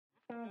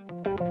Good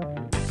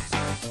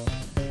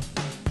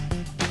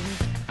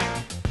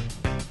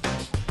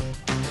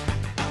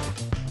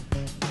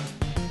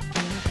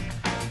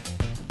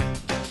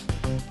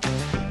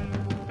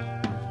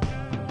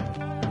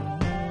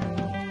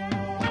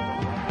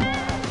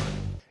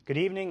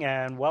evening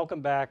and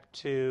welcome back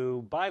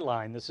to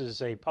Byline. This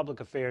is a public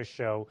affairs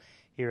show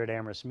here at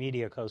Amherst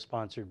Media,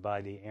 co-sponsored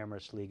by the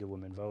Amherst League of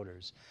Women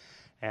Voters.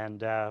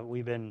 And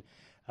we've been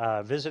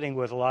visiting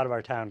with a lot of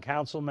our town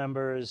council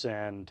members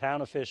and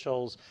town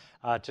officials.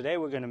 Today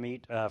we're going to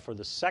meet for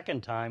the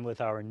second time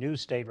with our new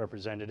state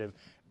representative,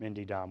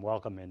 Mindy Domb.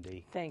 Welcome,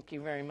 Mindy. Thank you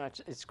very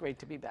much. It's great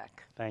to be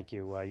back. Thank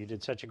you. You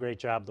did such a great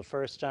job the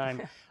first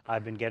time.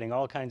 I've been getting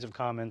all kinds of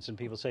comments and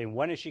people saying,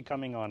 when is she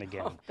coming on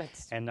again? Oh,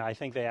 and I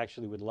think they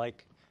actually would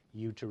like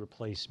you to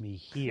replace me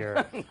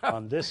here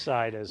on this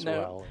side as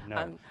well.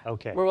 No.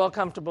 Okay. We're all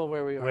comfortable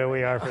where we are. Where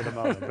we are for the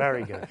moment.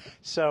 Very good.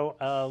 So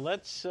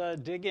let's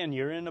dig in.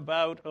 You're in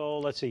about,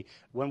 let's see,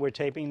 when we're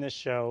taping this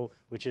show,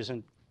 which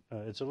isn't,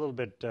 it's a little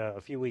bit, a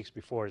few weeks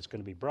before it's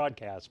going to be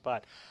broadcast,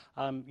 but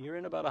you're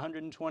in about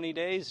 120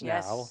 days now.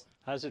 Yes.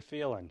 How's it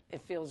feeling?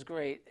 It feels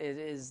great. It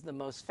is the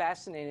most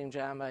fascinating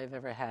job I've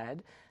ever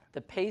had. The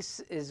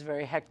pace is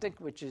very hectic,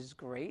 which is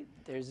great.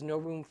 There's no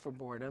room for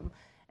boredom.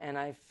 And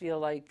I feel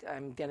like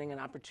I'm getting an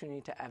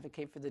opportunity to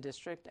advocate for the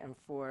district and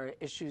for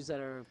issues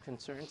that are of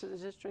concern to the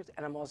district.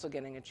 And I'm also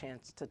getting a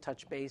chance to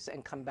touch base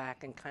and come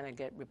back and kind of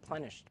get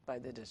replenished by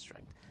the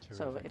district. Terrific.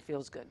 So it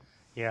feels good.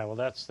 Yeah, well,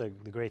 that's the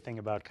great thing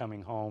about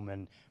coming home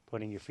and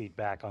putting your feet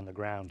back on the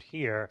ground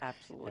here.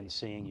 Absolutely. And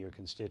seeing your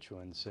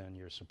constituents and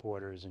your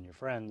supporters and your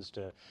friends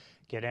to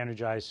get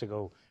energized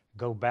to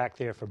go back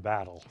there for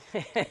battle.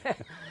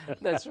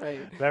 That's right.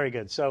 Very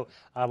good. So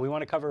we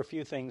want to cover a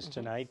few things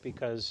tonight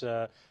because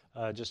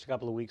just a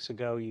couple of weeks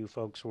ago, you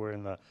folks were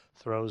in the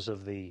throes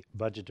of the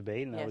budget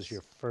debate, and that was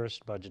your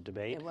first budget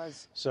debate. It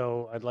was.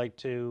 So I'd like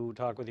to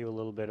talk with you a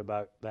little bit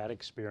about that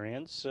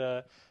experience.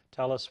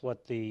 Tell us what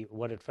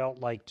it felt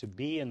like to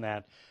be in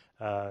that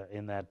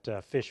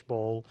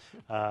fishbowl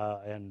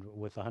and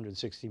with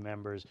 160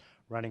 members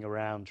running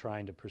around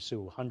trying to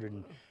pursue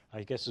 100,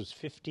 I guess it was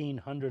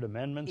 1,500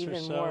 amendments or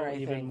so? Even more, I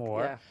think. Even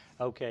more.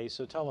 Yeah. Okay,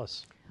 so tell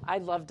us. I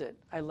loved it.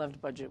 I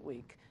loved Budget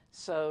Week.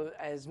 So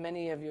as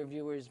many of your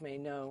viewers may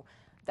know,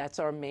 that's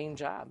our main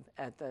job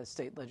at the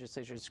state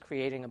legislature is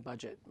creating a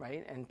budget,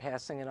 right, and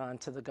passing it on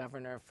to the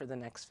governor for the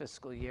next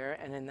fiscal year.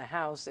 And in the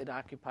House, it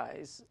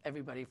occupies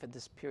everybody for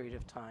this period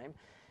of time.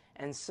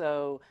 And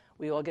so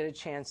we all get a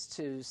chance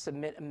to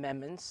submit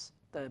amendments.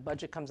 The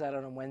budget comes out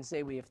on a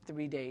Wednesday. We have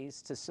 3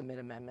 days to submit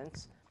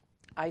amendments.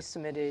 I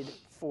submitted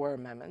 4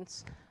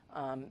 amendments.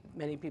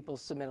 Many people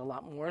submit a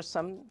lot more.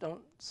 Some don't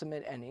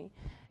submit any.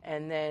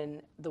 And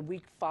then the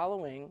week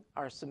following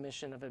our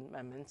submission of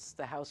amendments,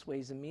 the House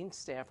Ways and Means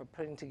staff are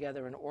putting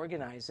together and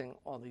organizing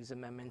all these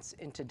amendments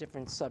into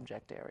different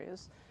subject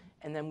areas.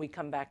 And then we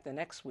come back the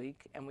next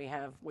week and we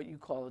have what you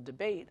call a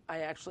debate.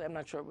 I'm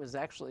not sure it was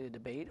actually a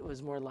debate. It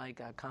was more like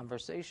a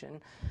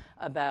conversation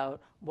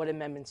about what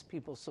amendments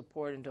people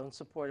support and don't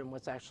support and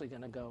what's actually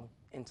going to go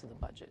into the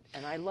budget.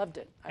 And I loved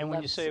it. And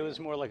when you say it was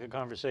more like a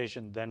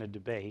conversation than a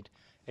debate,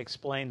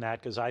 explain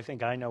that, because I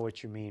think I know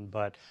what you mean,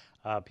 but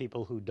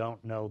people who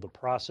don't know the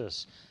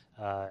process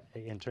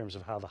in terms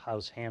of how the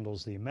House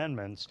handles the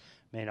amendments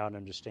may not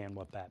understand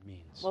what that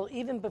means. Well,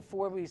 even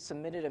before we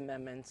submitted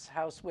amendments,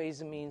 House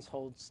Ways and Means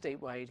holds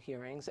statewide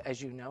hearings,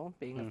 as you know,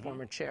 being a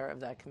former chair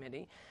of that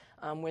committee,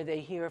 where they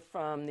hear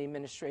from the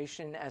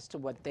administration as to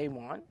what they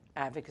want,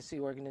 advocacy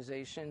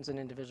organizations and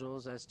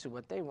individuals as to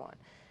what they want.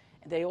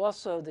 They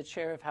also, the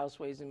chair of House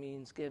Ways and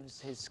Means gives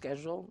his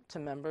schedule to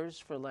members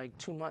for like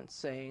 2 months,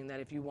 saying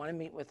that if you want to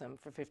meet with him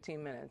for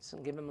 15 minutes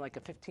and give him like a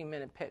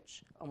 15-minute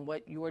pitch on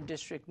what your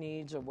district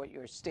needs or what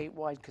your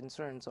statewide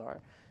concerns are,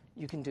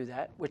 you can do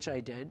that, which I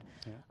did.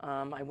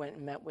 Yeah. I went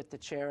and met with the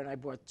chair and I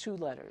brought 2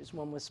 letters.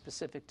 One was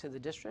specific to the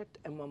district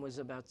and one was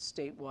about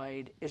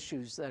statewide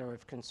issues that are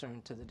of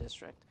concern to the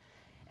district.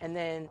 And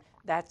then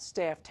that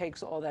staff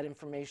takes all that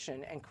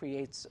information and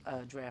creates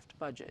a draft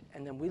budget.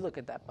 And then we look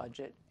at that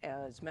budget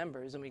as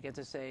members and we get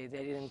to say,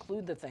 they didn't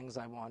include the things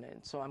I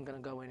wanted, so I'm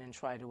going to go in and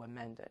try to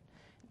amend it.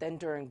 Then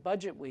during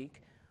budget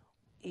week,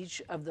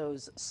 each of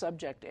those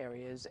subject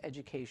areas,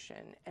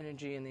 education,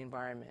 energy and the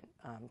environment,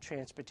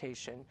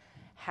 transportation,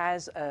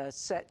 has a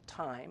set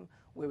time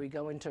where we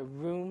go into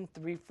room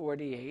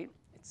 348.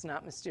 It's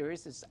not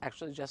mysterious, it's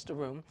actually just a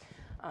room.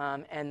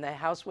 And the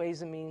House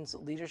Ways and Means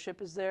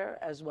leadership is there,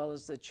 as well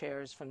as the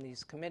chairs from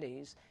these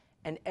committees.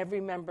 And every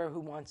member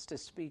who wants to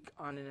speak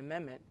on an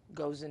amendment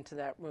goes into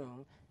that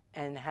room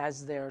and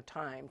has their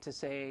time to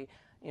say,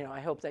 you know,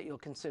 I hope that you'll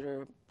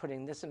consider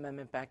putting this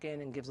amendment back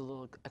in, and gives a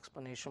little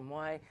explanation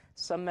why.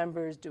 Some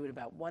members do it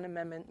about one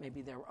amendment,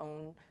 maybe their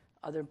own.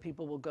 Other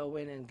people will go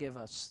in and give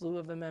a slew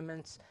of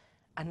amendments.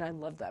 And I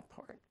love that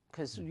part,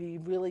 because we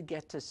really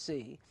get to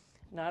see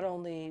not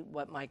only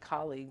what my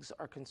colleagues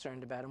are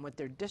concerned about and what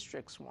their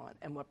districts want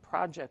and what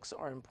projects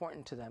are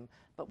important to them,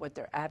 but what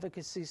their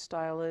advocacy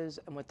style is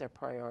and what their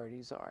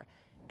priorities are.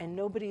 and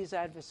nobody is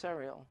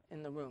adversarial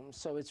in the room.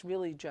 So it's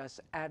really just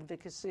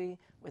advocacy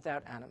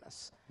without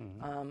animus.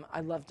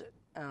 I loved it.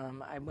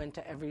 I went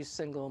to every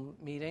single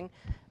meeting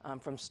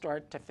from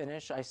start to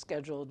finish. I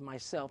scheduled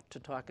myself to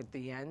talk at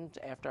the end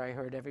after I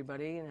heard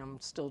everybody, and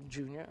I'm still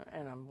junior,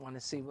 and I want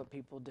to see what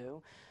people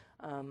do.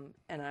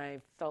 And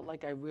I felt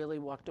like I really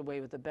walked away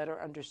with a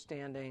better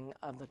understanding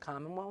of the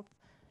Commonwealth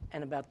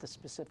and about the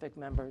specific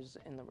members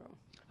in the room.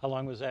 How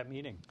long was that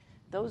meeting?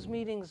 Those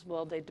meetings,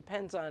 well, they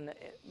depends on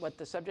what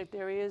the subject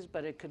area is,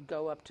 but it could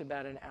go up to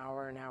about an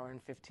hour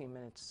and 15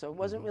 minutes. So it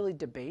wasn't really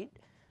debate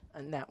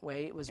in that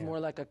way. It was more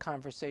like a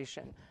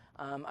conversation.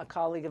 A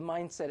colleague of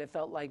mine said it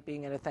felt like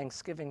being at a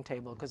Thanksgiving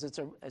table because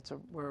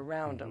we're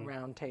around a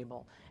round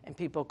table, and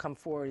people come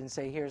forward and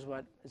say, "Here's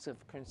what is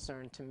of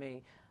concern to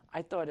me."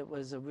 I thought it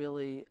was a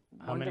really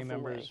wonderful How many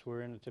members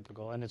were in a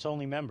typical? And it's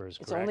only members,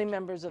 correct? It's only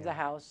members of the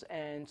House,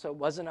 and so it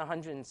wasn't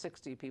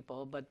 160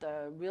 people, but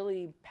the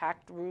really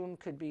packed room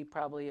could be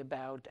probably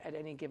about, at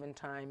any given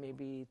time,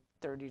 maybe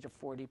 30 to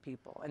 40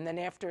 people. And then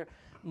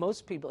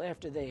most people,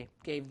 after they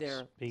gave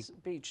their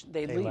speech,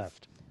 they leave.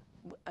 Left.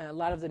 A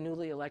lot of the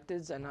newly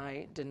electeds, and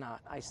I did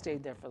not. I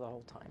stayed there for the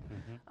whole time.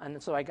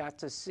 And so I got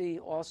to see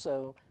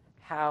also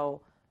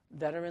how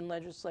veteran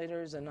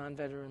legislators and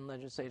non-veteran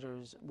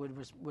legislators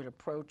would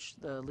approach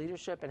the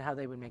leadership and how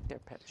they would make their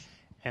pitch.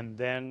 And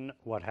then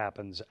what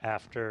happens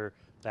after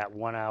that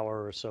 1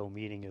 hour or so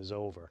meeting is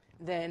over?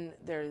 Then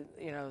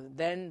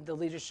then the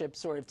leadership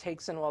sort of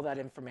takes in all that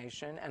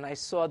information, and I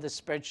saw the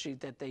spreadsheet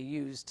that they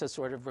used to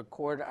sort of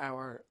record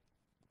our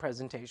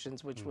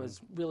presentations, which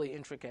was really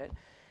intricate,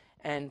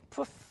 and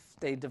poof,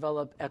 they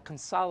develop a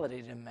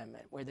consolidated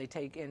amendment where they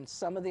take in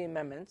some of the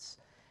amendments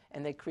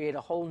and they create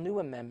a whole new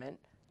amendment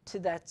to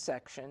that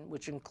section,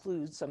 which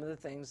includes some of the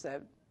things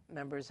that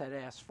members had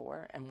asked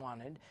for and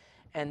wanted,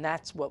 and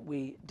that's what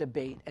we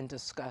debate and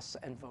discuss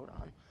and vote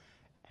on.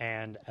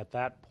 And at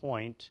that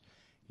point,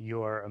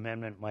 your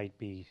amendment might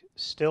be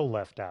still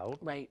left out.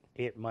 Right.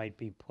 It might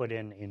be put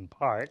in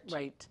part.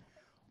 Right.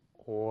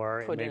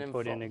 Or it may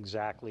put in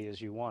exactly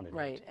as you wanted it.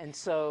 Right. And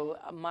so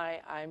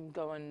I'm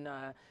going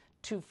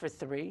 2 for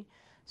 3.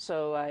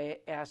 So I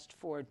asked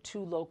for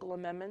 2 local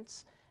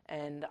amendments,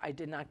 and I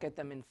did not get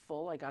them in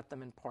full. I got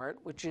them in part,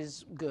 which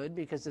is good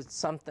because it's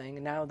something.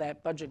 And now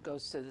that budget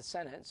goes to the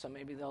Senate, so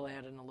maybe they'll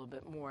add in a little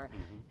bit more.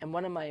 And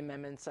one of my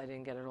amendments I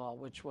didn't get at all,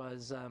 which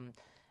was,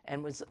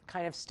 and was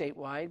kind of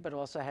statewide, but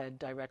also had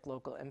direct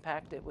local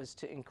impact. It was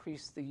to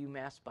increase the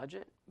UMass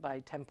budget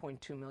by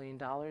 $10.2 million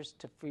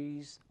to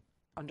freeze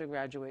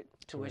undergraduate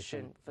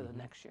tuition for the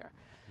next year.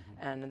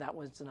 And that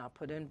was not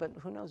put in, but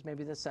who knows,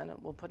 maybe the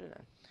Senate will put it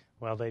in.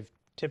 Well, they've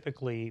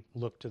typically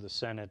looked to the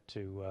Senate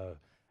to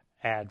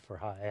add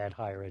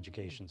higher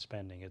education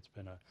spending. It's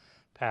been a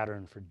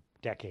pattern for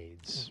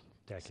decades.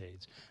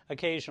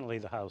 Occasionally,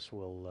 the House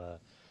will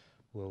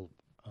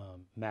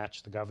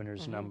match the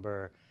governor's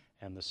number,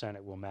 and the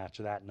Senate will match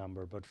that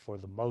number. But for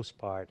the most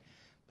part,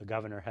 the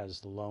governor has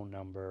the low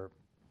number,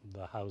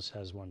 the House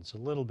has one that's a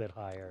little bit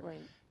higher,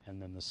 and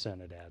then the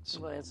Senate adds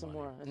some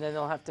more. And then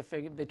they'll have to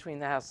figure, between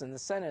the House and the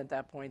Senate, at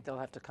that point, they'll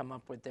have to come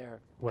up with their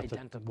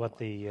identical. What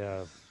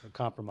the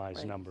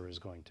compromise number is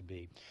going to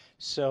be.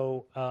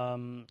 So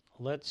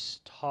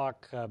let's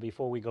talk,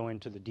 before we go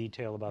into the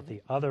detail, about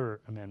the other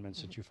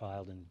amendments that you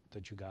filed and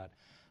that you got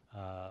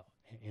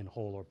in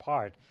whole or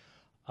part.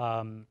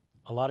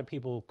 A lot of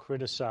people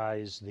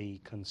criticize the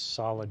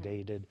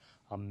consolidated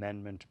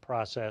amendment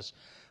process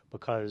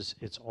because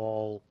it's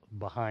all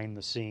behind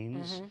the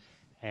scenes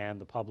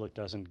and the public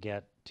doesn't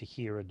get to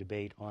hear a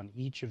debate on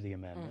each of the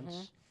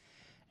amendments,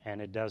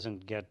 and it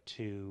doesn't get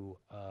to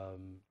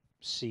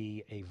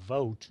see a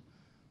vote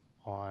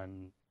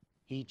on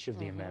each of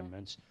the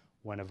amendments.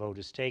 When a vote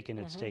is taken,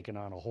 it's taken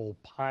on a whole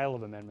pile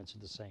of amendments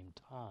at the same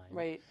time.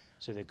 Right.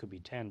 So there could be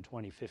 10,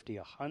 20, 50,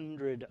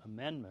 100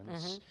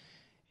 amendments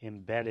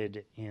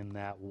embedded in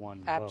that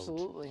one vote.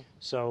 Absolutely.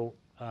 So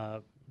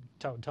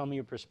tell me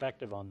your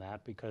perspective on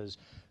that, because,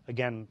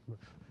 again,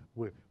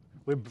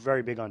 we're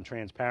very big on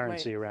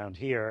transparency around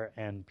here,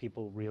 and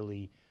people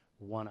really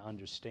want to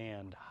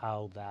understand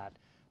how that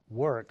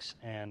works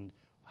and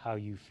how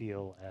you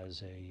feel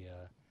as a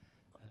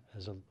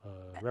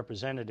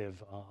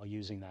representative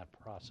using that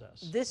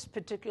process. This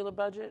particular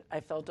budget, I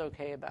felt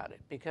okay about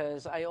it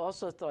because I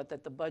also thought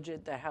that the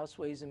budget the House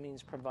Ways and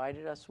Means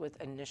provided us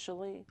with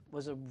initially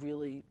was a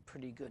really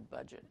pretty good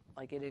budget.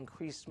 Like, it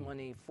increased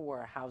money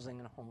for housing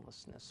and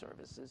homelessness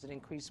services. It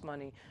increased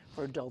money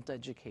for adult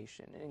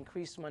education. It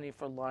increased money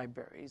for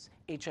libraries,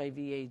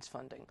 HIV/AIDS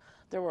funding.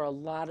 There were a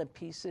lot of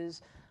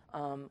pieces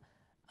of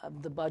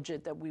the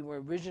budget that we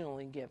were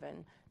originally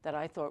given that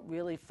I thought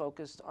really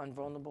focused on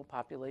vulnerable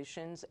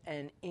populations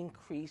and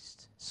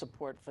increased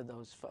support for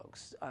those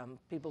folks.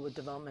 People with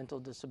developmental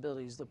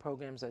disabilities, the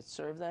programs that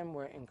serve them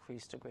were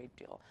increased a great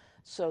deal.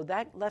 So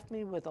that left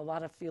me with a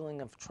lot of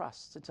feeling of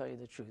trust, to tell you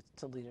the truth,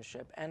 to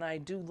leadership. And I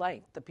do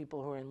like the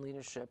people who are in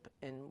leadership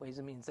in Ways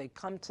and Means. They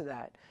come to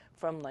that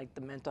from, like,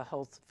 the mental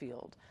health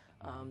field,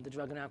 the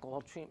drug and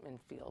alcohol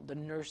treatment field, the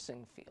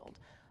nursing field.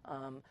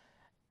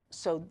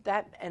 So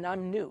that, and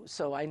I'm new,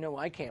 so I know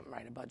I can't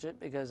write a budget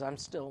because I'm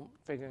still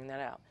figuring that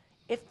out.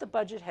 If the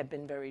budget had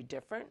been very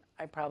different,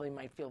 I probably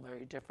might feel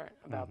very different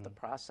about the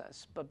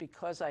process. But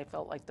because I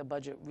felt like the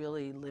budget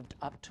really lived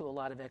up to a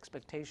lot of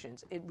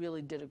expectations, it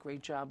really did a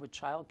great job with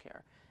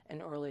childcare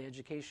and early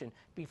education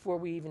before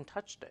we even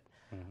touched it.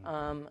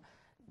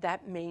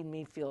 That made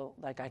me feel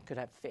like I could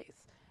have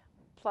faith.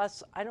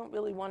 Plus, I don't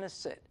really want to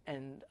sit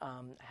and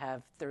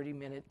have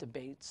 30-minute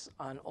debates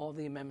on all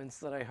the amendments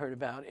that I heard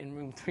about in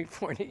room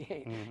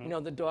 348. You know,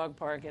 the dog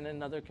park in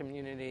another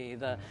community,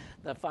 the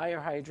fire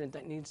hydrant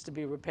that needs to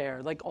be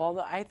repaired. Like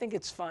I think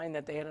it's fine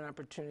that they had an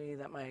opportunity,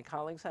 that my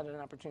colleagues had an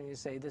opportunity to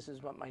say this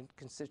is what my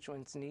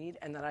constituents need,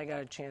 and that I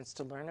got a chance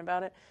to learn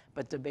about it.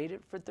 But debate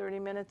it for 30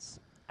 minutes,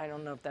 I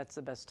don't know if that's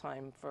the best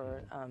time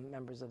for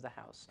members of the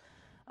House.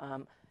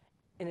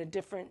 In a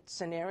different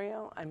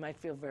scenario, I might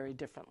feel very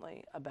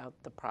differently about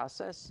the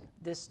process.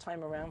 This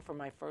time around for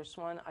my first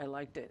one, I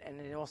liked it.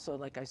 And it also,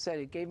 like I said,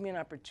 it gave me an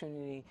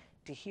opportunity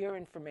to hear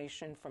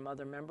information from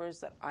other members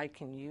that I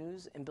can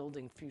use in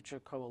building future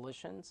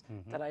coalitions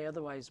that I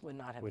otherwise would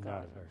not have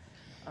gotten.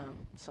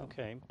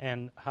 Okay.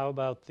 And how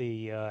about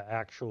the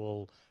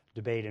actual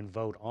debate and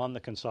vote on the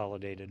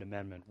consolidated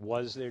amendment?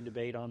 Was there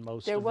debate on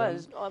most of them? There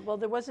was. Well,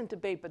 there wasn't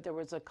debate, but there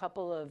was a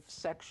couple of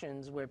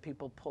sections where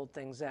people pulled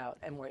things out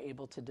and were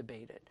able to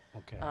debate it.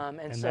 Okay.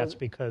 And so that's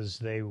because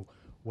they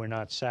were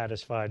not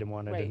satisfied and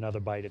wanted another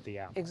bite at the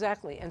apple.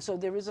 Exactly. And so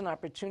there is an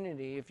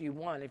opportunity if you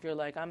want. If you're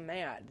like, I'm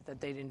mad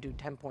that they didn't do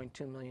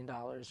 $10.2 million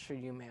for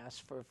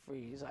UMass for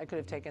freeze, I could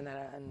have taken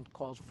that and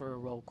called for a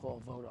roll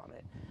call vote on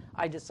it.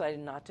 I decided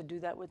not to do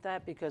that with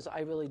that because I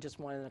really just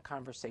wanted a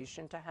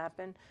conversation to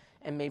happen,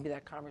 and maybe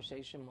that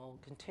conversation will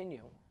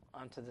continue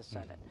onto the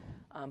Senate.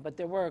 But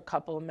there were a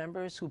couple of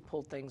members who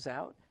pulled things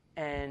out,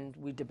 and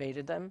we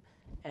debated them,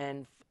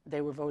 and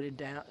they were voted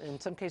down. In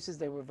some cases,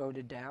 they were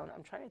voted down.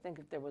 I'm trying to think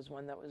if there was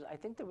one that was, I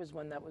think there was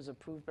one that was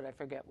approved, but I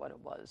forget what it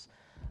was.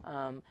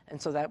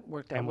 And so that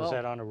worked out well. And was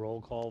that on a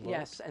roll call vote?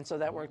 Yes, and so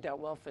that worked out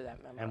well for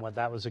that member. And what,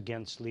 that was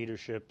against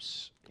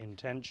leadership's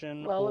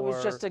intention? Well, it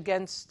was just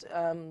against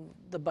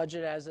the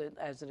budget as it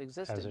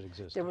existed. As it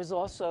existed. There was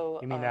also...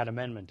 You mean that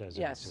amendment as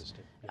it yes.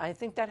 existed? Yeah. I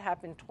think that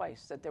happened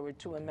twice, that there were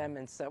two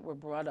amendments that were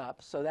brought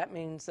up. So that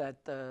means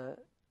that the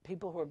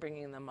people who are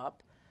bringing them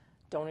up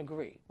don't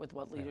agree with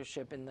what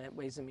leadership in the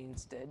Ways and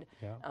Means did.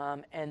 Yeah.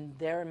 And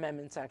their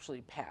amendments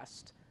actually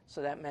passed.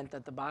 So that meant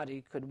that the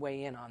body could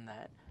weigh in on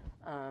that.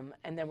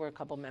 And there were a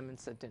couple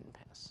amendments that didn't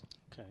pass.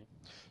 Okay.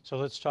 So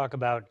let's talk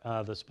about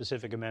the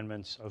specific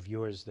amendments of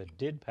yours that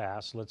did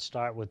pass. Let's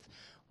start with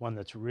one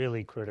that's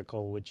really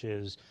critical, which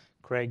is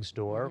Craig's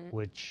Door,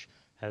 which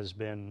has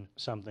been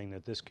something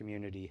that this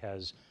community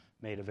has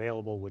made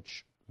available,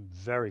 which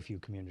very few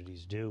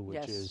communities do,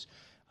 which is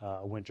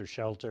a winter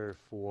shelter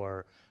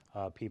for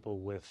people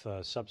with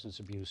substance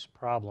abuse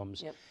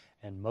problems. Yep.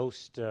 And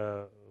most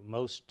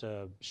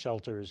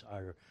shelters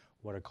are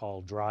what are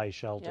called dry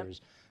shelters.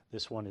 Yep.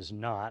 This one is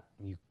not.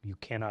 You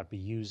cannot be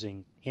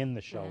using in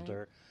the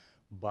shelter,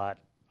 but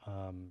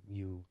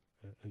you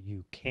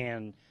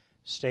can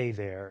stay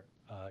there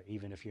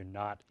even if you're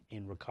not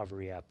in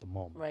recovery at the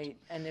moment. Right,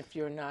 and if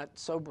you're not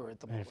sober at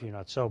the moment. And if you're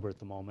not sober at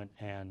the moment,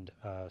 and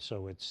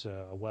so it's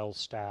a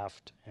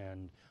well-staffed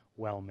and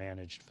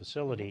well-managed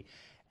facility.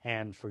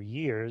 And for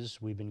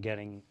years, we've been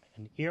getting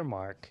an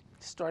earmark.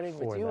 Starting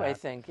with you, I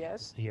think,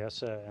 yes?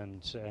 Yes,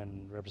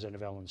 and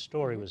Representative Ellen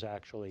Story was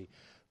actually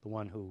the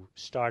one who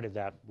started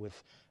that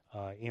with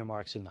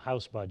earmarks in the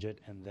House budget,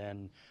 and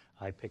then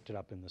I picked it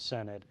up in the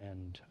Senate,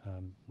 and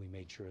we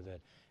made sure that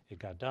it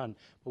got done.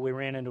 But we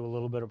ran into a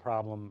little bit of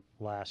problem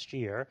last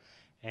year,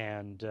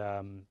 and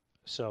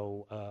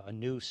so a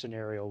new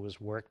scenario was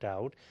worked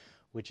out,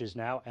 which is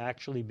now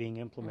actually being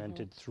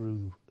implemented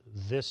through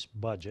this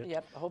budget.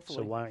 Yep, hopefully.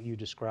 So why don't you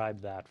describe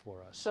that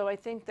for us? So I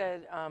think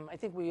that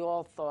we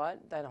all thought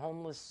that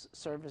homeless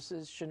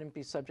services shouldn't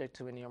be subject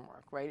to an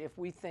earmark, right? If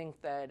we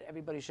think that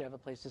everybody should have a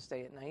place to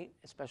stay at night,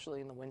 especially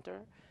in the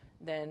winter,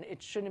 then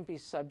it shouldn't be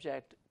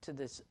subject to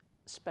this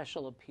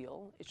special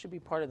appeal. It should be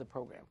part of the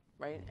program,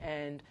 right?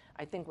 And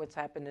I think what's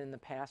happened in the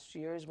past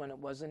years when it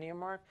was an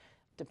earmark,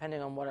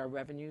 depending on what our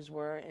revenues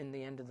were in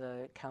the end of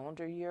the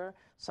calendar year,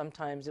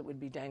 sometimes it would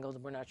be dangled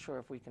and we're not sure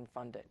if we can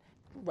fund it.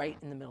 Right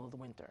in the middle of the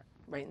winter,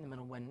 right in the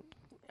middle when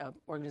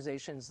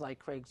organizations like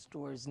Craig's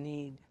Doors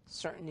need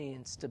certainty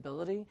and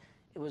stability,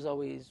 it was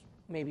always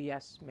maybe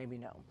yes, maybe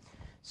no.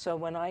 So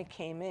when I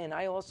came in,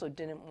 I also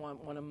didn't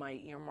want one of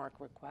my earmark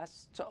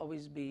requests to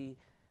always be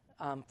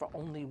for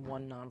only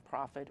one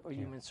nonprofit or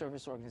human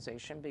service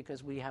organization,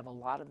 because we have a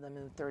lot of them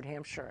in the 3rd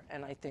Hampshire,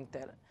 and I think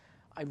that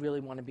I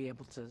really want to be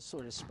able to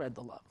sort of spread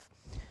the love.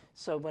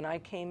 So when I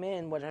came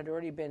in, what had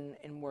already been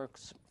in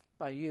works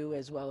by you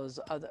as well as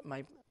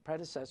my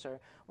predecessor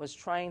was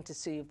trying to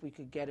see if we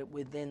could get it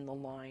within the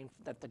line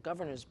that the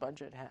governor's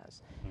budget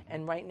has.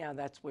 And right now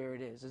that's where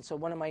it is. And so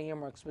one of my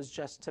earmarks was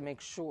just to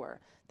make sure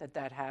that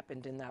that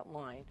happened in that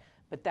line.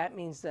 But that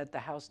means that the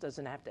House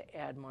doesn't have to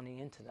add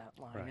money into that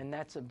line, Right. and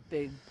that's a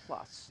big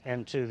plus.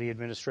 And to the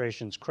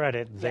administration's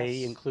credit, they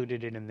Yes.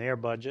 included it in their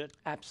budget.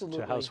 Absolutely.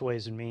 To House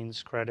Ways and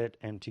Means credit,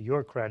 and to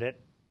your credit,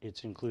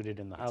 it's included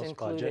in the House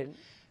budget. Included.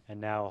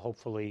 And now,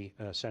 hopefully,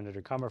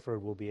 Senator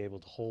Comerford will be able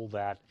to hold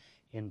that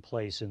in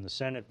place in the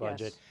Senate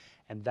budget. Yes.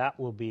 And that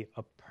will be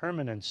a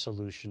permanent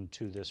solution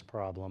to this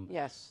problem,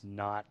 Yes.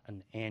 not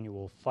an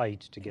annual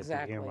fight to get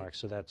Exactly. the earmarks.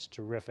 So that's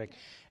terrific.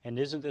 And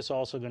isn't this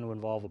also going to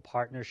involve a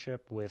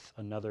partnership with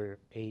another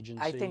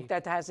agency? I think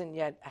that hasn't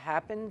yet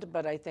happened,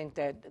 but I think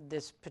that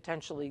this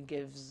potentially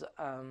gives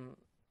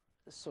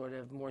sort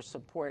of more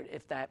support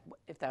if that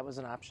was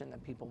an option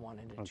that people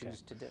wanted to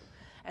choose to do.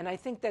 And I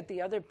think that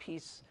the other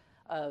piece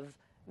of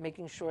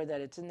making sure that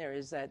it's in there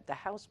is that the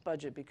House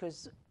budget,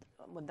 because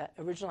when that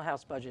original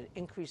House budget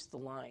increased the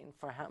line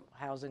for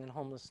housing and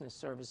homelessness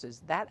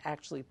services, that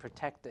actually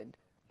protected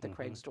the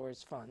Craig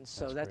Storrs funds.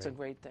 So that's a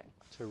great thing.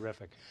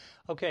 Terrific.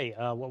 Okay,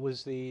 what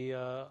was the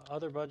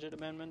other budget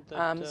amendment?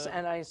 That,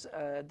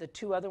 The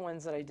two other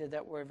ones that I did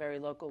that were very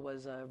local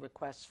was a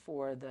request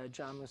for the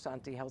John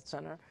Musanti Health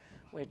Center,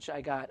 which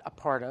I got a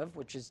part of,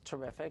 which is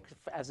terrific,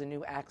 as a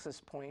new access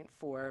point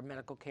for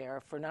medical care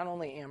for not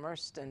only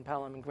Amherst and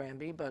Pelham and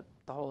Granby, but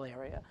the whole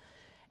area.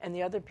 And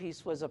the other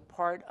piece was a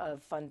part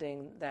of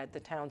funding that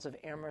the towns of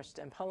Amherst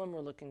and Pelham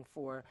were looking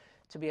for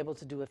to be able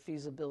to do a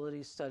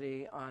feasibility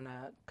study on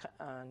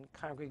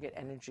congregate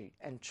energy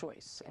and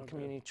choice and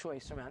community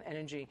choice around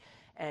energy.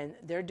 And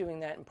they're doing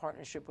that in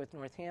partnership with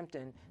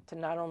Northampton to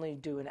not only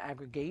do an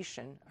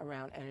aggregation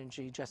around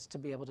energy just to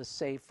be able to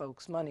save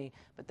folks money,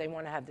 but they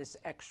want to have this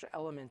extra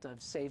element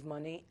of save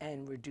money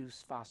and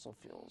reduce fossil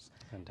fuels.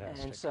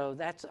 Fantastic. And so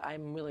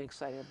I'm really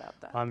excited about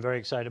that. I'm very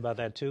excited about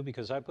that too,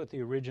 because I put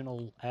the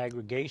original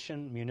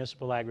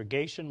municipal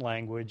aggregation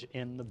language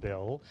in the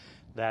bill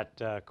that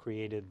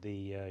created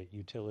the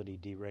utility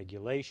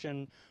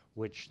deregulation,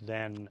 which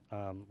then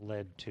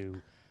led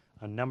to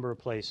a number of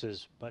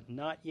places, but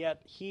not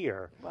yet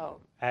here,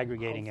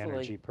 aggregating hopefully.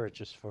 energy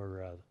purchase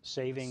for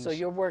savings. So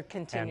your work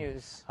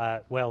continues.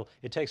 And, well,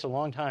 it takes a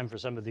long time for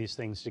some of these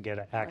things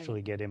to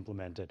actually get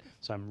implemented.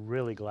 So I'm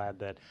really glad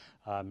that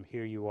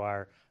here you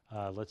are.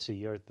 Let's see,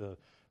 you're the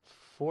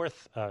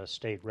fourth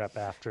state rep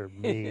after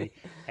me,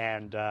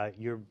 and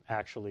you're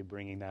actually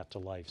bringing that to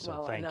life.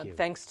 So thank you.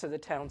 Thanks to the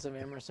towns of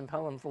Amherst and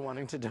Pelham for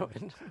wanting to do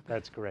it.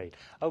 That's great.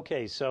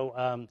 Okay,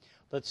 so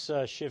let's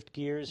shift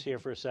gears here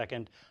for a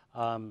second.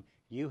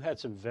 You had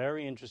some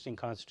very interesting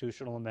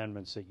constitutional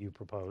amendments that you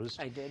proposed.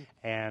 I did.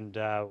 And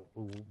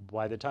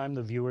by the time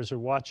the viewers are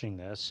watching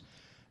this,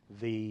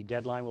 the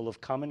deadline will have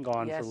come and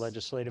gone for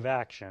legislative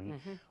action.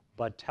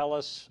 But tell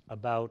us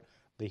about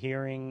the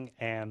hearing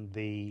and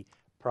the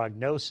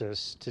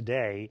prognosis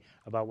today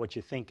about what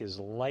you think is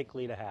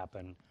likely to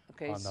happen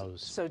on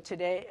those. So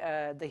today,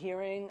 the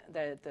hearing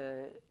that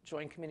the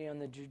Joint Committee on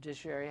the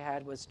Judiciary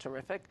had was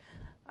terrific.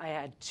 I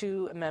had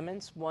two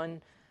amendments. One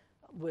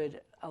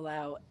would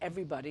allow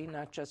everybody,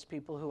 not just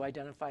people who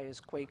identify as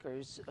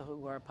Quakers,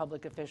 who are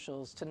public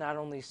officials, to not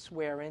only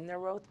swear in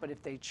their oath, but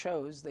if they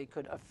chose, they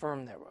could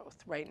affirm their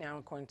oath. Right now,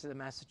 according to the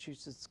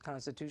Massachusetts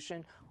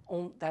Constitution,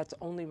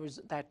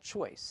 that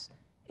choice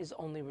is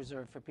only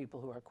reserved for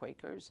people who are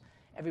Quakers.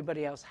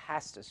 Everybody else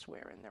has to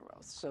swear in their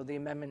oath. So the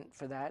amendment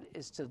for that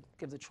is to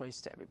give the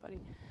choice to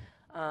everybody.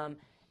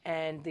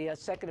 And the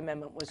second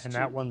amendment was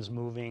that one's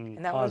moving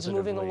And that one's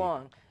moving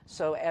along.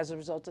 So as a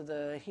result of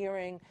the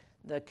hearing,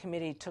 the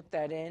committee took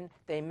that in.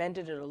 They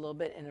amended it a little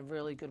bit in a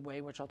really good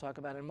way, which I'll talk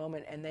about in a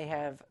moment. And they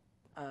have,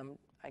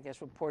 I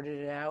guess, reported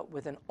it out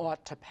with an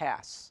ought to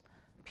pass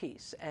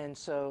piece. And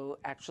so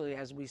actually,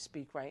 as we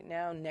speak right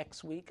now,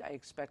 next week, I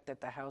expect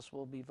that the House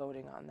will be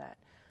voting on that.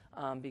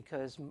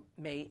 Because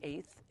May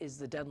 8th is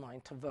the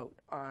deadline to vote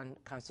on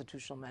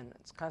constitutional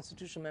amendments.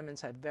 Constitutional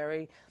amendments have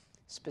very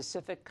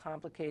specific,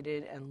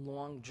 complicated, and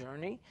long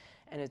journey,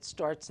 and it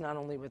starts not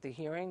only with the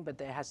hearing, but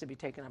it has to be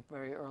taken up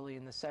very early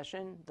in the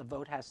session. The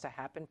vote has to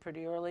happen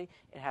pretty early.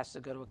 It has to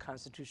go to a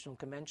constitutional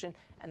convention,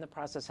 and the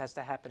process has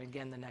to happen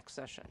again the next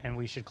session. And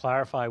we should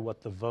clarify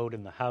what the vote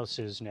in the House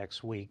is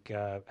next week.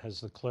 Has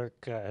the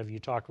clerk, have you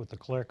talked with the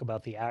clerk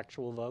about the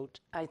actual vote?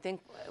 I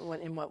think,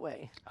 in what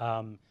way?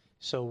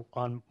 So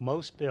on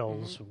most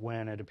bills,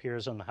 when it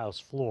appears on the House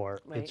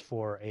floor, Right. it's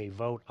for a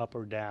vote up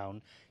or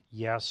down,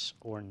 yes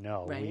or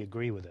no. Right. We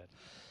agree with it.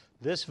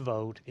 This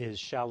vote is,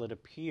 shall it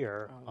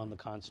appear on the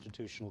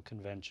Constitutional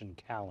Convention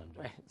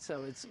calendar? Right.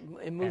 So it moves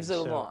And it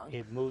so along.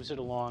 It moves it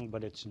along,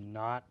 but it's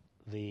not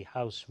the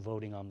House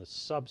voting on the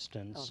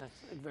substance. That's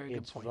a very good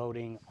It's point.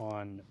 voting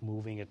on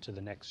moving it to the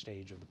next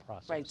stage of the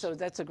process. Right, so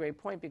that's a great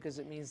point because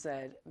it means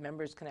that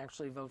members can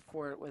actually vote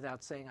for it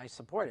without saying, I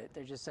support it.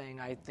 They're just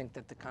saying, I think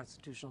that the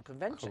Constitutional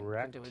Convention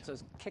Correct. can do it. So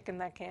it's kicking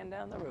that can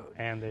down the road.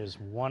 And there's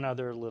one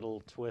other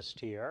little twist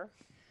here,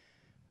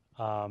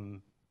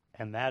 and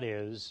that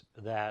is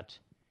that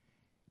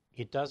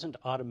it doesn't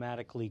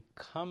automatically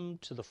come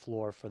to the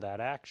floor for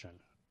that action.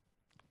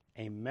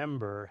 A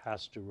member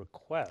has to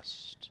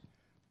request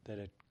that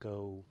it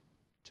go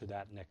to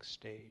that next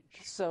stage?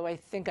 So I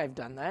think I've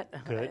done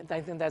that. Good.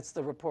 I think that's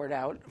the report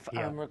out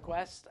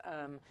request.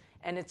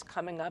 And it's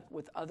coming up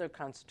with other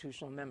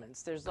constitutional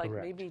amendments. There's like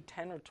Correct. maybe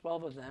 10 or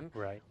 12 of them.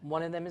 Right.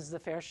 One of them is the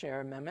Fair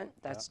Share Amendment.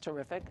 That's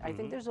terrific. I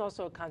think there's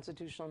also a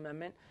constitutional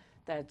amendment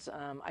that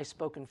I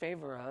spoke in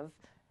favor of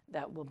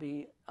that will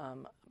be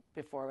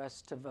before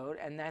us to vote,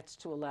 and that's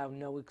to allow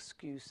no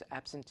excuse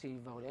absentee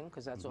voting,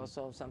 because that's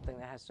also something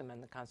that has to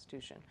amend the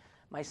Constitution.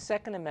 My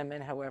second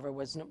amendment, however,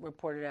 was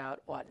reported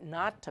out ought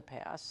not to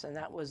pass, and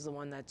that was the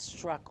one that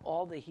struck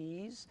all the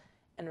he's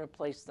and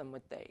replaced them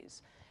with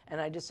they's. And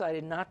I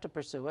decided not to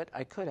pursue it.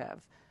 I could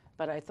have,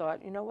 but I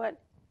thought, you know what?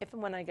 If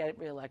and when I get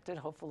reelected,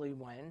 hopefully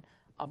when,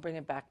 I'll bring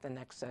it back the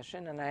next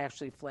session. And I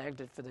actually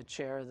flagged it for the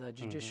chair of the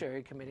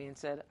Judiciary Committee and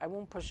said, I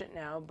won't push it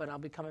now, but I'll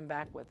be coming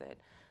back with it.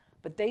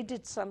 But they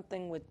did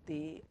something with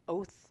the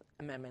oath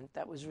amendment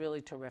that was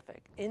really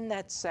terrific. In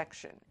that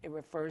section, it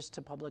refers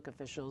to public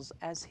officials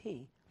as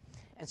he.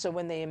 And so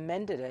when they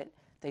amended it,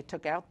 they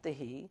took out the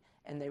he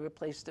and they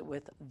replaced it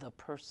with the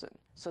person.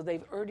 So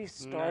they've already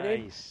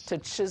started to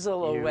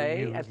chisel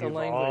away at the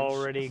language. You've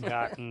already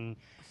gotten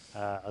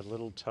a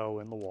little toe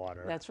in the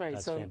water. That's right.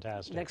 That's so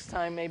fantastic. Next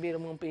time, maybe it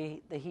won't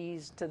be the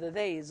he's to the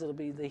they's. It'll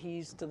be the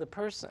he's to the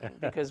person,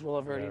 because we'll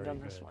have already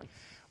done this one.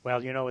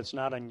 Well, you know,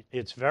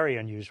 it's very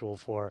unusual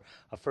for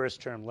a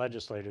first-term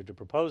legislator to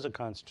propose a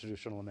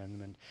constitutional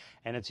amendment,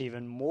 and it's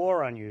even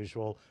more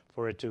unusual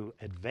for it to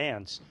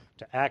advance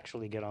to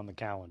actually get on the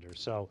calendar.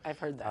 So I've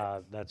heard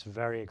that. That's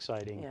very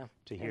exciting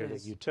to hear that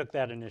is. you took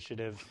that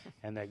initiative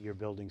and that you're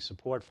building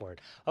support for it.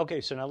 Okay,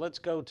 so now let's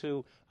go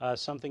to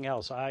something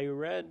else. I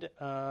read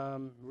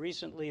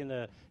recently in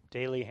the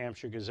Daily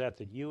Hampshire Gazette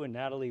that you and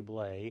Natalie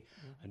Blais,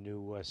 a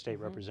new state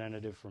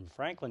representative from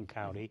Franklin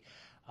County,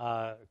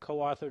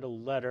 co-authored a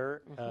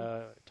letter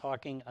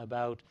talking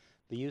about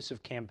the use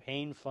of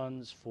campaign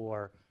funds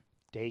for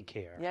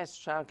daycare. Yes,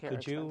 child care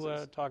Could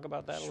you talk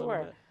about that a little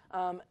bit?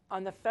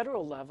 On the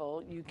federal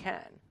level, you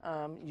can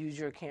use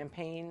your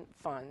campaign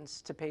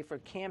funds to pay for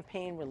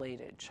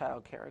campaign-related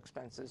child care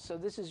expenses. So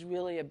this is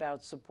really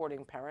about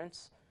supporting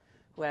parents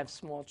who have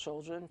small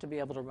children to be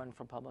able to run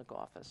for public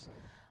office.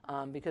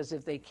 Because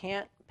if they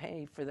can't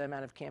pay for them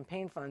out of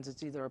campaign funds,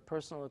 it's either a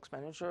personal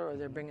expenditure or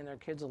they're bringing their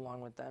kids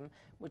along with them,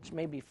 which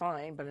may be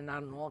fine, but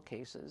not in all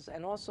cases.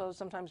 And also,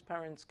 sometimes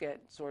parents get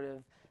sort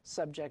of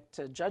subject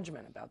to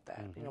judgment about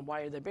that. You know,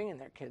 why are they bringing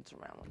their kids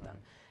around with them?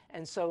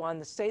 And so on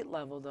the state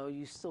level, though,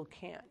 you still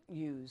can't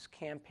use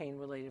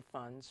campaign-related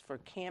funds for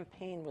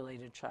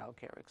campaign-related child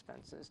care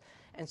expenses.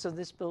 And so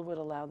this bill would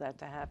allow that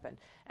to happen.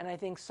 And I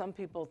think some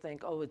people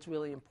think, oh, it's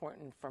really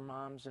important for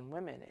moms and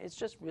women. It's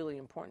just really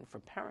important for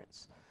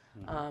parents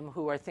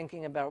who are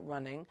thinking about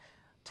running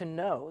to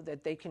know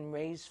that they can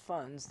raise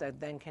funds that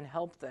then can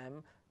help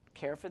them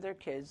care for their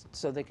kids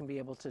so they can be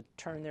able to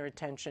turn their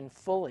attention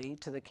fully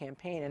to the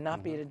campaign and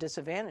not be at a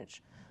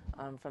disadvantage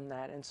from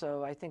that. And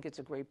so I think it's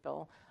a great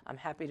bill. I'm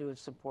happy to have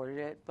supported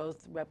it.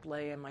 Both Rep.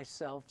 Lay and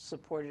myself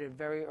supported it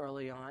very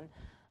early on.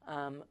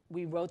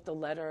 We wrote the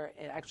letter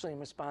actually in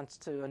response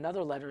to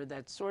another letter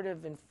that sort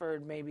of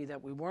inferred maybe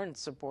that we weren't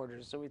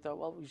supporters. So we thought,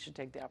 well, we should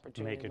take the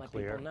opportunity to let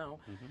people know.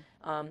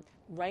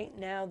 Right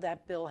now,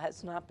 that bill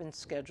has not been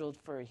scheduled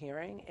for a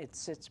hearing. It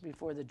sits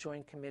before the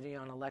Joint Committee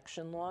on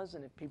Election Laws,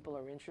 and if people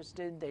are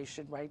interested, they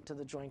should write to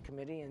the Joint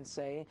Committee and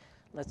say,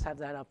 let's have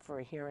that up for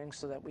a hearing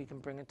so that we can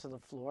bring it to the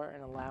floor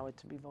and allow it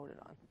to be voted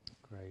on.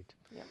 Great.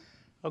 Yep.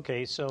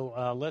 Okay, so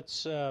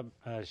let's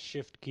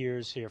shift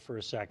gears here for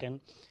a second,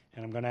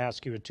 and I'm going to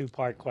ask you a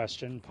two-part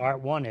question.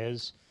 Part one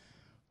is,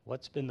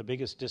 what's been the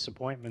biggest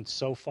disappointment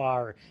so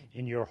far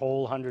in your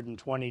whole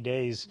 120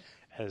 days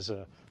as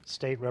a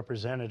state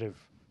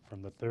representative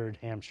from the 3rd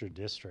Hampshire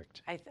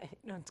District? I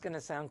know it's going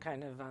to sound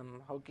kind of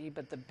hokey,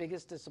 but the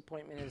biggest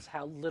disappointment is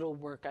how little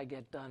work I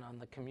get done on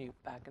the commute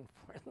back and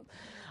forth.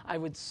 I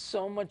would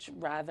so much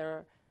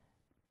rather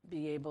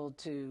be able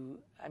to,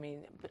 I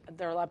mean,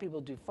 there are a lot of people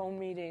who do phone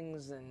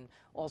meetings and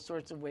all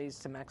sorts of ways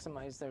to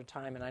maximize their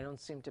time, and I don't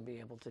seem to be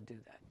able to do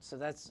that. So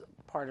that's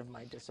part of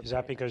my disappointment. Is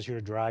that because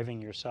you're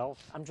driving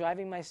yourself? I'm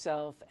driving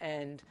myself,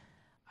 and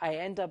I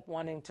end up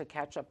wanting to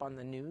catch up on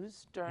the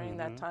news during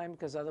that time,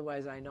 because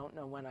otherwise I don't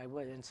know when I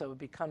would. And so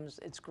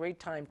it's great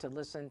time to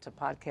listen to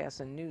podcasts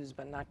and news,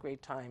 but not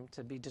great time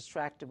to be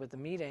distracted with the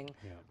meeting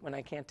when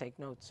I can't take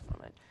notes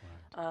from it.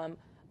 Right.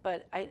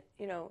 But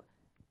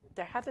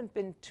there haven't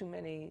been too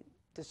many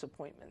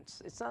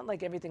disappointments. It's not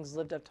like everything's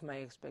lived up to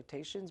my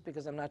expectations,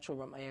 because I'm not sure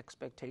what my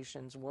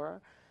expectations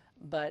were,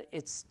 but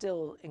it's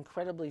still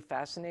incredibly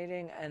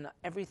fascinating, and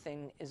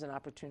everything is an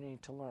opportunity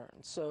to learn.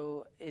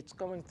 So it's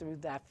going through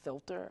that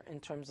filter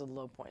in terms of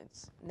low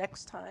points.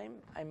 Next time,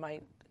 I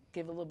might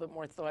give a little bit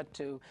more thought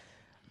to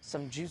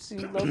some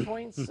juicy low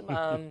points.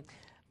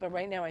 But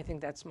right now, I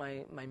think that's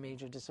my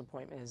major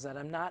disappointment, is that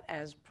I'm not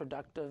as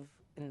productive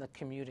in the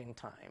commuting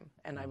time,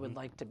 and I would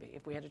like to be.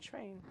 If we had a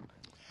train,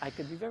 I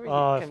could be very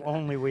if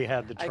only we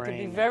had the train. I could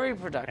be very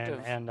productive.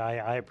 And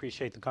I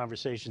appreciate the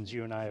conversations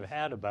you and I have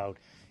had about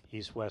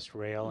East-West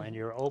Rail and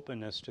your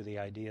openness to the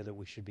idea that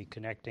we should be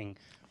connecting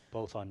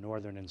both on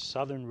northern and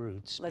southern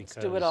routes. Let's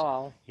do it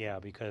all. Yeah,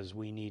 because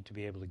we need to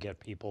be able to get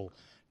people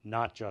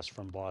not just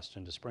from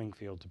Boston to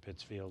Springfield to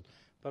Pittsfield,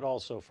 but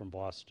also from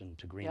Boston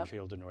to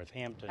Greenfield to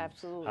Northampton,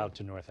 Absolutely. out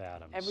to North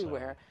Adams.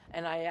 Everywhere.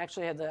 And I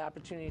actually had the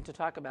opportunity to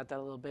talk about that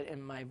a little bit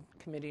in my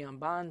committee on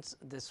bonds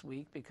this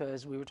week,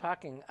 because we were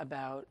talking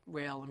about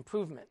rail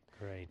improvement.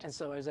 Great. And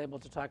so I was able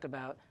to talk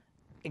about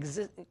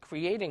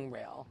creating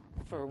rail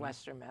for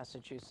Western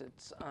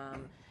Massachusetts.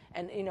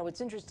 And you know,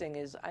 what's interesting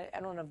is, I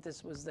don't know if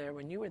this was there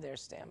when you were there,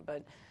 Stan,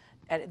 but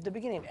at the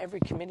beginning of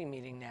every committee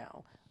meeting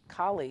now,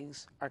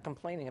 colleagues are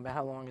complaining about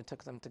how long it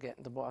took them to get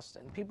into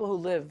Boston. People who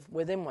live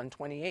within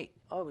 128,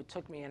 oh, it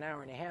took me an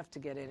hour and a half to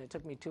get in, it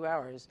took me 2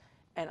 hours.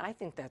 And I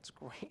think that's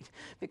great,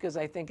 because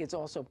I think it's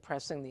also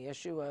pressing the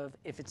issue of,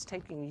 if it's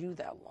taking you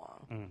that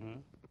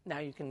long, now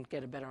you can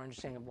get a better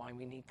understanding of why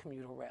we need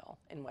commuter rail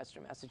in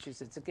Western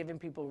Massachusetts. It's giving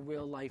people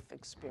real life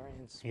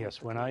experience.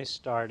 Yes, when I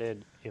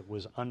started, it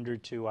was under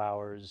 2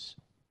 hours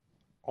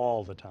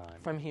all the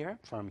time. From here?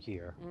 From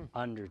here,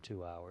 under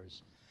 2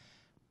 hours.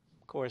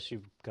 Of course,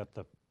 you've got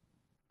the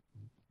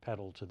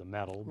pedal to the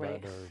metal,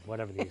 Right. or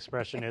whatever the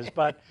expression is,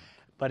 but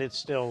it's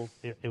still,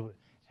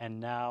 and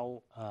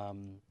now,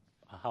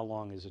 how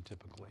long is it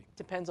typically?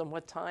 Depends on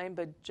what time,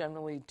 but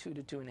generally 2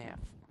 to 2.5.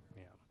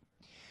 Yeah.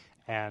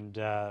 And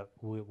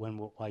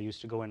I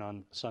used to go in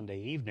on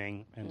Sunday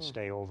evening and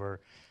stay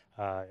over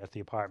at the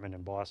apartment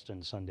in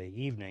Boston Sunday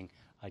evening,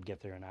 I'd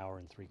get there an hour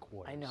and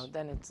 3/4. I know,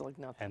 then it's like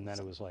nothing. And then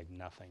it was like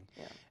nothing.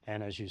 Yeah.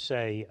 And as you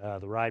say,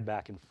 the ride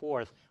back and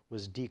forth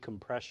was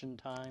decompression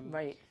time.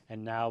 Right.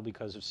 And now,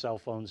 because of cell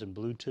phones and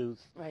Bluetooth,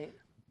 Right.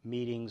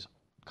 meetings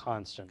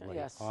constantly,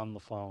 Yes. on the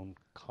phone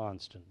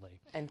constantly.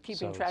 And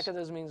keeping track of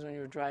those meetings when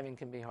you're driving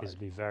can be hard. It can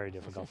be very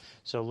difficult.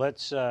 So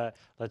let's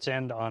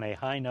end on a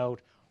high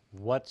note.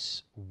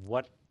 What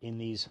in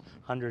these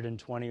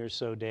 120 or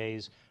so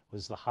days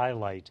was the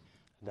highlight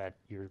that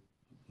you're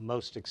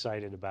most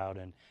excited about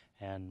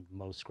and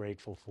most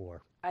grateful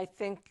for? I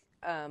think,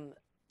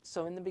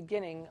 so in the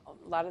beginning,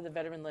 a lot of the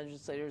veteran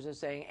legislators are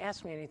saying,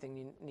 ask me anything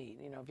you need.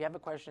 You know, if you have a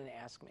question,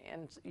 ask me.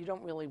 And you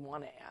don't really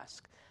want to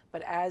ask.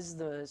 But as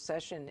the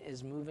session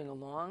is moving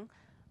along,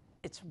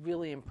 it's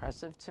really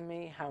impressive to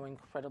me how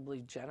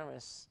incredibly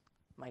generous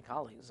my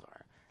colleagues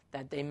are,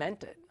 that they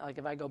meant it. Like,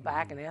 if I go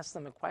back and ask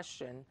them a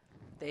question,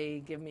 they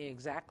give me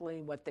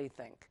exactly what they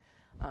think.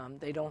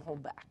 They don't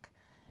hold back.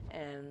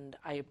 And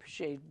I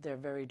appreciate their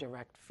very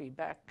direct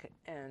feedback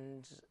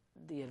and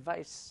the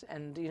advice.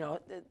 And, you know,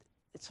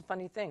 it's a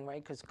funny thing,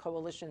 right? Because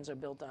coalitions are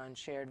built on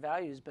shared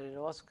values, but it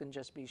also can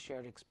just be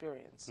shared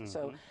experience.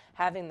 So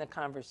having the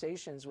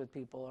conversations with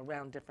people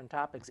around different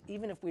topics,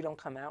 even if we don't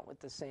come out with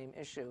the same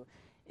issue,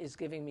 is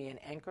giving me an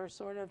anchor,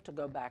 sort of, to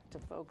go back to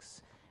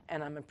folks.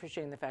 And I'm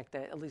appreciating the fact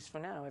that, at least for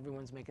now,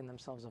 everyone's making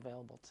themselves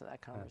available to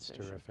that conversation.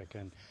 That's terrific.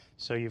 And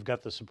so you've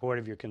got the support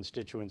of your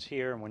constituents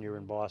here, and when you're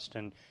in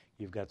Boston,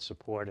 you've got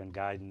support and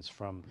guidance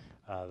from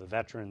the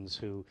veterans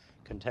who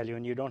can tell you,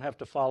 and you don't have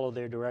to follow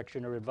their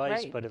direction or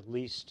advice, Right. but at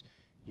least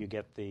you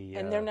get the...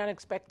 And they're not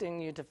expecting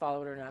you to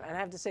follow it or not. And I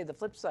have to say, the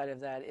flip side of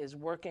that is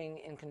working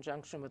in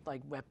conjunction with,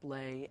 like, Rep.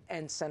 Lay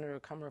and Senator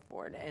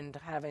Comerford, and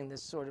having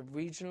this sort of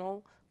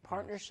regional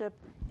partnership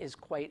is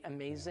quite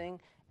amazing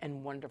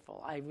and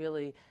wonderful.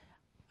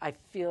 I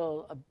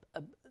feel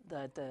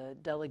that the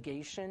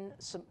delegation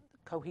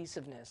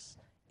cohesiveness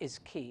is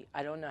key.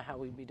 I don't know how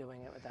we'd be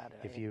doing it without it.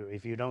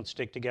 If you don't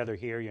stick together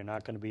here, you're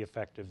not going to be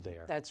effective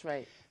there. That's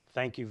right.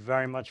 Thank you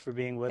very much for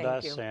being with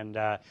us. Thank you.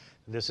 And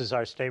this is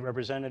our state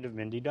representative,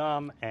 Mindy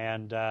Domb,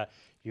 and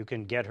you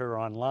can get her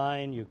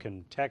online. You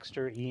can text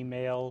her,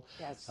 email.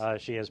 Yes.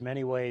 She has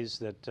many ways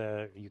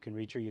that you can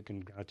reach her. You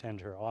can attend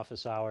her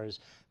office hours.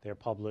 They're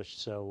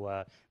published.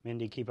 So,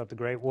 Mindy, keep up the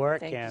great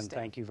work, Thank you, and Stan.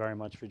 thank you very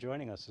much for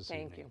joining us this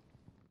evening.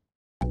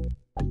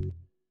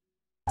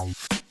 Thank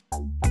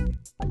you.